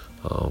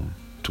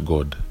to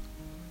God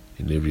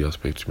in every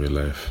aspect of my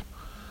life.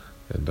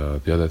 And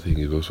the other thing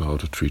is also how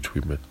to treat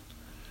women.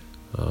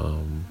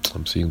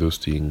 I'm seeing those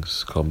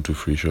things come to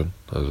fruition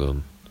as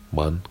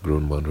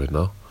grown man right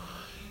now.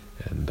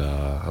 And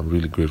I'm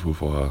really grateful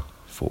for her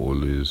for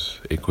always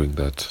echoing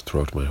that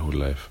throughout my whole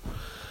life.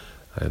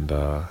 And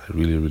I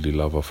really, really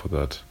love her for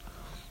that.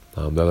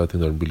 The other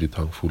thing that I'm really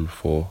thankful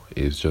for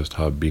is just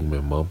her being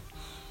my mom.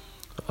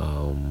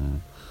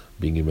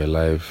 Being in my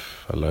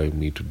life, allowing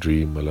me to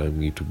dream, allowing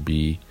me to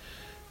be,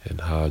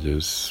 and her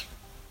just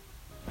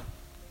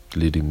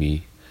leading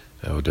me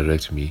or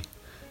direct me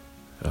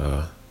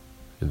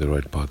in the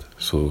right path.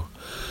 So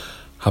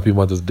happy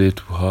Mother's Day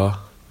to her.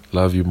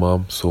 Love you,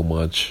 Mom, so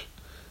much.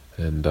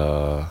 And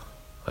I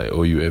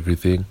owe you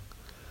everything.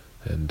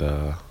 And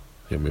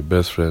you're my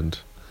best friend.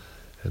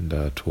 And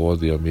to all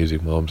the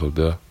amazing moms out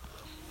there,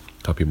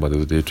 happy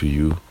Mother's Day to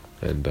you.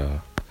 And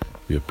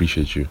we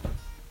appreciate you.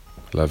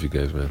 Love you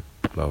guys, man.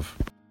 Love.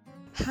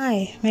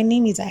 Hi, my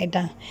name is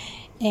Ida.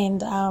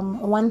 And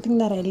one thing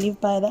that I live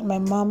by that my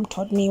mom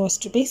taught me was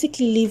to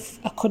basically live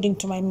according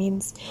to my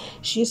means.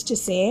 She used to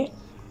say,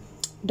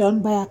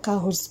 don't buy a car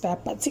whose spare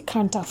parts you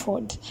can't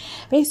afford.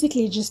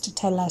 Basically, just to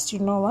tell us, you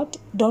know what,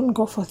 don't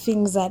go for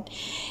things that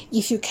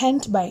if you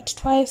can't buy it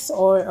twice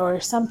or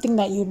something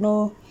that you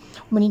know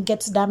when it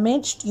gets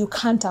damaged, you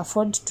can't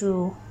afford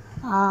to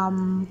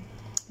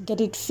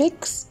get it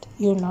fixed,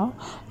 you know.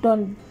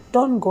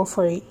 Don't go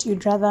for it.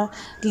 You'd rather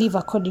live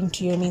according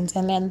to your means.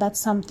 And then that's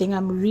something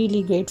I'm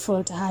really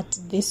grateful to her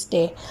to this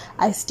day.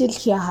 I still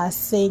hear her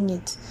saying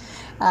it.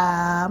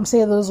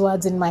 Say those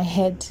words in my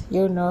head,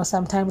 you know,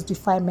 sometimes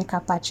before I make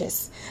a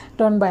purchase.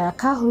 Don't buy a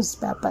car whose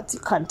spare parts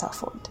you can't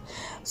afford.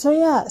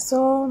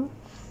 So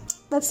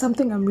that's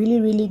something I'm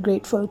really, really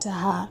grateful to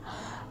her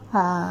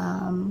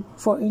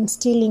for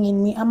instilling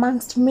in me,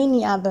 amongst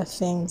many other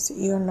things,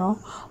 you know.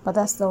 But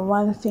that's the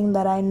one thing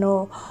that I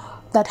know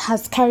that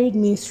has carried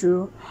me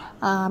through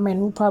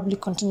and will probably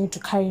continue to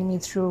carry me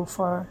through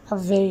for a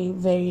very,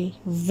 very,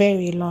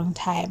 very long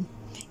time.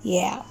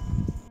 Yeah.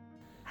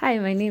 Hi,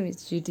 my name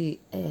is Judy,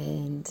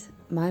 and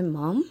my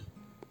mom,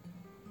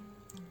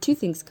 two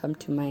things come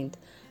to mind.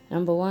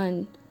 Number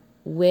one,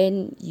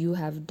 when you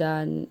have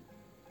done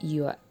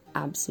your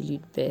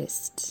absolute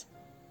best,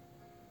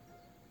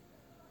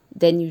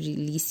 then you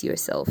release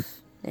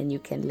yourself and you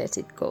can let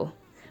it go.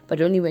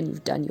 But only when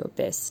you've done your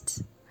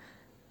best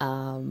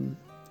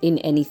in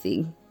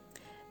anything.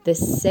 The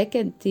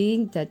second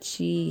thing that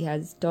she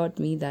has taught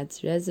me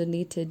that's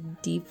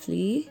resonated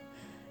deeply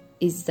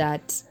is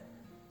that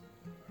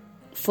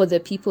for the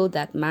people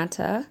that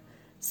matter,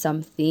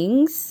 some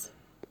things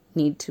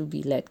need to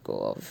be let go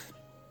of.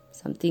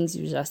 Some things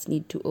you just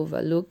need to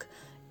overlook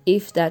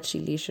if that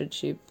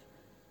relationship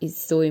is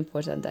so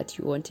important that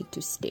you want it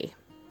to stay.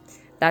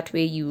 That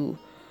way you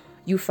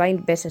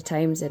find better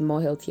times and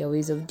more healthier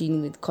ways of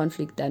dealing with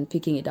conflict than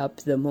picking it up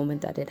the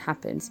moment that it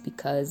happens,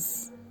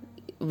 because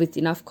with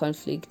enough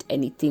conflict,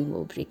 anything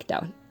will break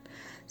down.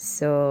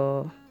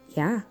 So,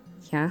 yeah,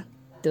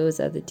 those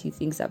are the two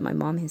things that my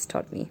mom has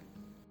taught me.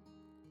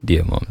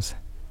 Dear moms,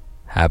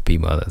 happy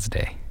Mother's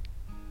Day.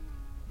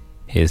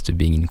 Here's to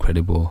being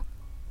incredible,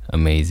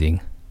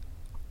 amazing,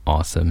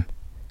 awesome,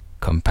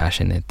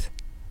 compassionate,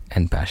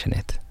 and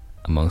passionate,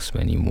 amongst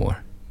many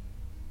more.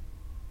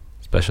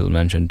 Special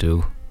mention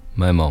to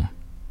my mom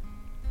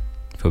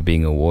for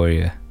being a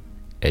warrior,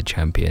 a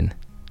champion,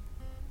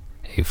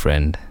 a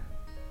friend,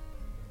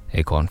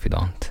 a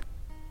confidant,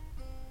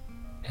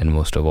 and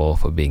most of all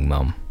for being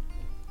mom.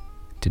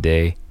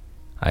 Today,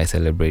 I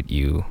celebrate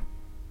you,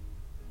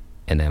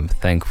 and I'm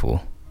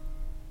thankful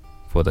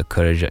for the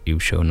courage that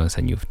you've shown us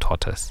and you've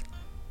taught us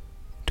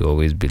to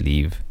always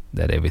believe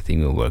that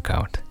everything will work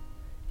out,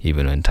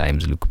 even when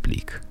times look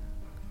bleak.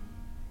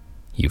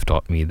 You've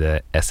taught me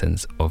the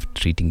essence of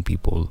treating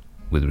people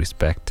with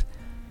respect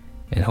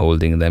and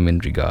holding them in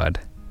regard,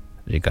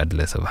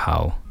 regardless of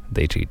how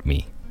they treat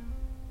me.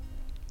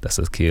 That's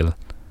a skill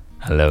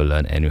I'll never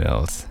learn anywhere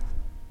else.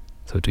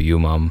 So to you,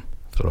 Mom,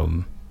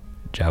 from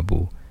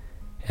Jabu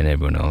and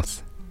everyone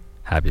else,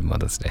 happy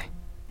Mother's Day.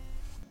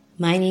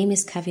 My name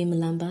is Kavi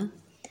Mulamba,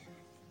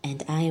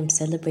 and I am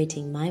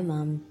celebrating my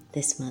mom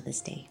this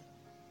Mother's Day.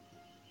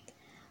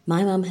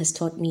 My mom has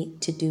taught me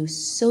to do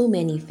so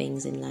many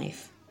things in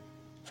life,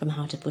 from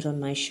how to put on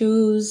my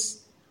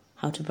shoes,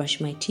 how to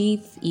brush my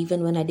teeth,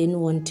 even when I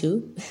didn't want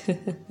to.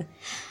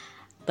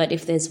 But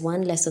if there's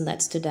one lesson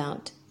that stood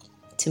out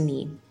to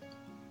me,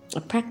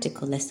 a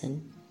practical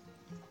lesson,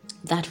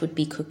 that would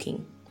be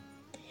cooking.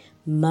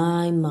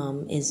 My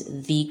mom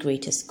is the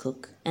greatest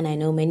cook, and I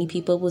know many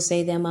people will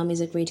say their mom is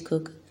a great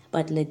cook,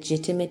 but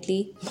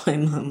legitimately, my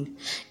mom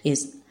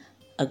is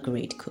a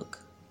great cook.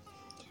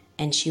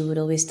 And she would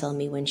always tell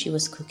me when she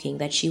was cooking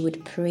that she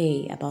would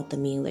pray about the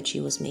meal that she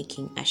was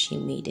making as she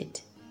made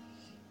it.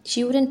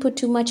 She wouldn't put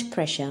too much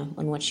pressure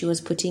on what she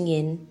was putting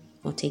in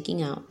or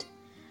taking out,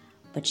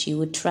 but she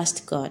would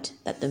trust God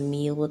that the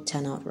meal would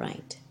turn out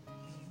right.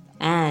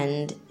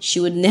 And she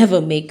would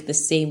never make the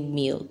same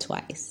meal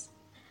twice.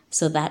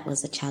 So that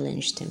was a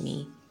challenge to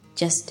me.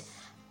 Just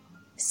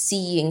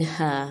seeing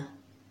her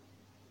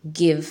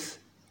give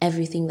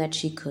everything that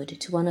she could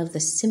to one of the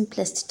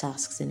simplest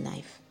tasks in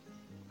life.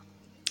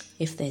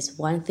 If there's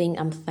one thing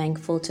I'm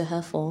thankful to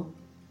her for,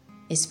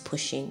 is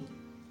pushing.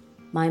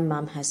 My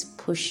mom has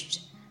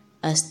pushed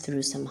us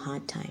through some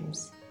hard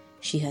times.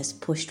 She has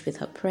pushed with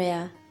her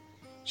prayer,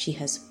 she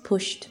has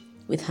pushed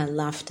with her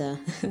laughter,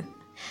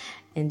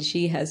 and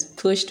she has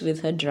pushed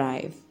with her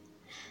drive.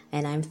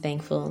 And I'm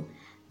thankful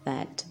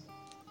that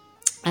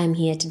I'm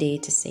here today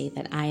to say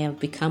that I have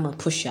become a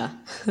pusher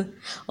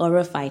or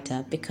a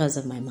fighter because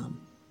of my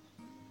mom.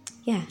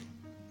 Yeah.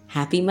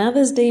 Happy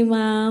Mother's Day,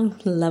 Mom.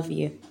 Love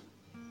you.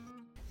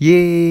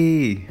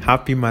 Yay!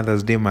 Happy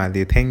Mother's Day,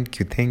 Mother. Thank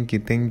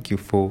you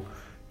for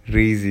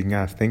raising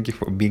us. Thank you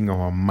for being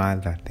our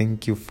mother.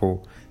 Thank you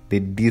for the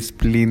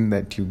discipline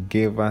that you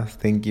gave us.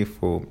 Thank you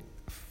for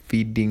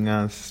feeding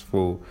us,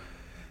 for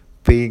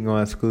paying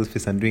our school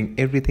fees and doing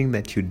everything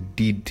that you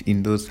did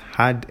in those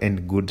hard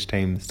and good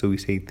times. So we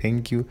say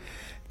thank you.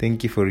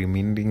 Thank you for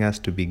reminding us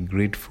to be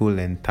grateful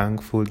and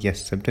thankful.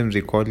 Yes, sometimes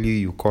we call you,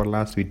 you call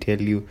us, we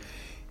tell you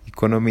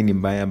economy ni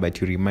mbaya,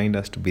 but you remind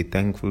us to be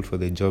thankful for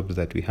the jobs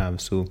that we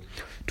have. So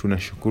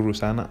tunashukuru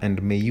sana,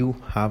 and may you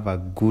have a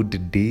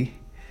good day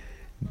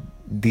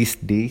this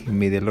day.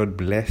 May the Lord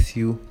bless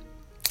you,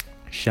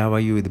 shower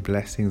you with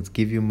blessings,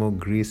 give you more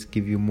grace,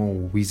 give you more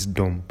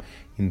wisdom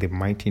in the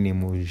mighty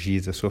name of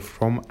Jesus. So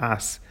from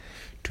us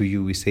to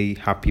you, we say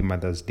Happy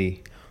Mother's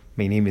Day.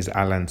 My name is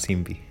Alan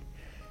Simbi.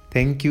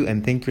 Thank you,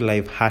 and thank you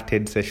Live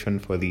Hearted Session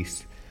for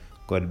this.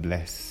 God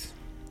bless.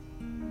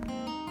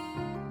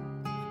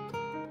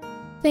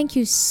 Thank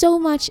you so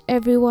much,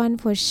 everyone,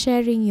 for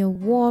sharing your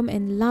warm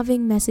and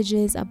loving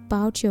messages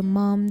about your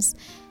moms.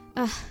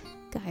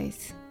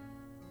 Guys,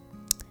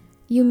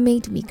 you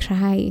made me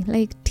cry.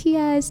 Like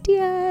tears,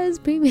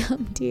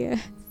 premium tears.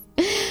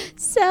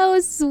 So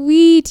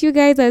sweet. You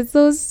guys are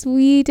so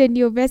sweet, and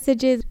your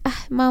messages.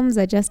 Moms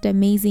are just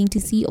amazing to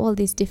see all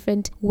these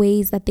different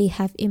ways that they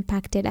have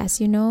impacted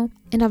us,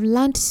 And I've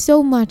learned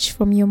so much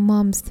from your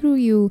moms through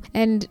you,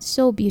 and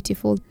so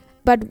beautiful.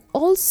 But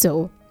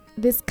also,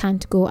 this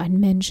can't go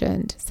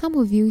unmentioned. Some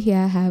of you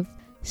here have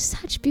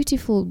such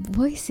beautiful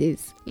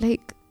voices.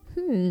 Like,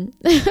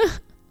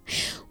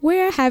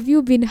 where have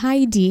you been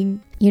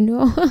hiding?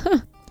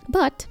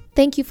 But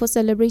thank you for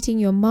celebrating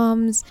your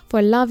moms,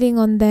 for loving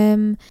on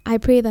them. I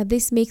pray that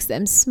this makes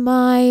them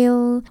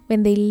smile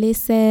when they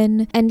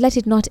listen, and let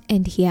it not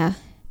end here.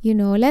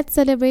 Let's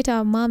celebrate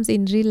our moms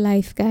in real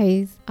life,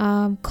 guys.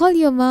 Call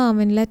your mom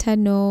and let her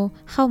know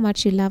how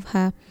much you love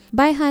her.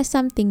 Buy her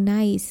something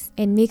nice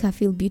and make her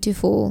feel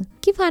beautiful.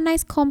 Give her a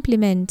nice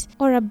compliment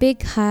or a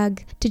big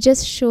hug to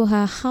just show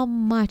her how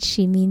much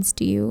she means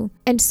to you.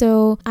 And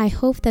so I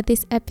hope that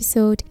this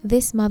episode,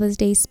 this Mother's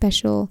Day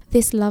special,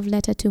 this love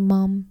letter to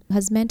mom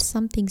has meant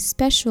something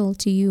special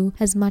to you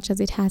as much as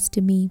it has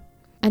to me.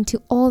 And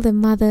to all the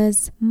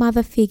mothers,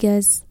 mother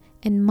figures,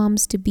 and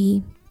moms to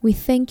be, we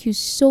thank you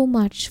so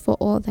much for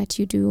all that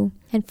you do.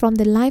 And from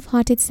the Live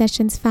Hearted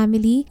Sessions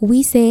family,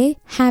 we say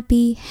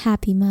happy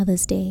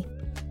Mother's Day.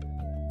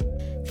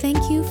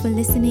 Thank you for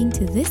listening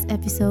to this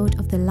episode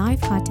of the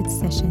Live Hearted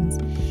Sessions.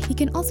 You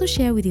can also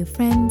share with your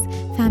friends,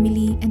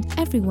 family, and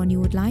everyone you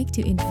would like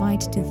to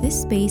invite to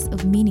this space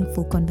of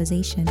meaningful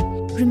conversation.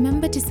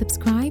 Remember to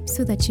subscribe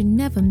so that you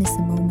never miss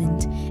a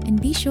moment, and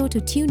be sure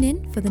to tune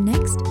in for the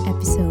next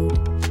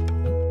episode.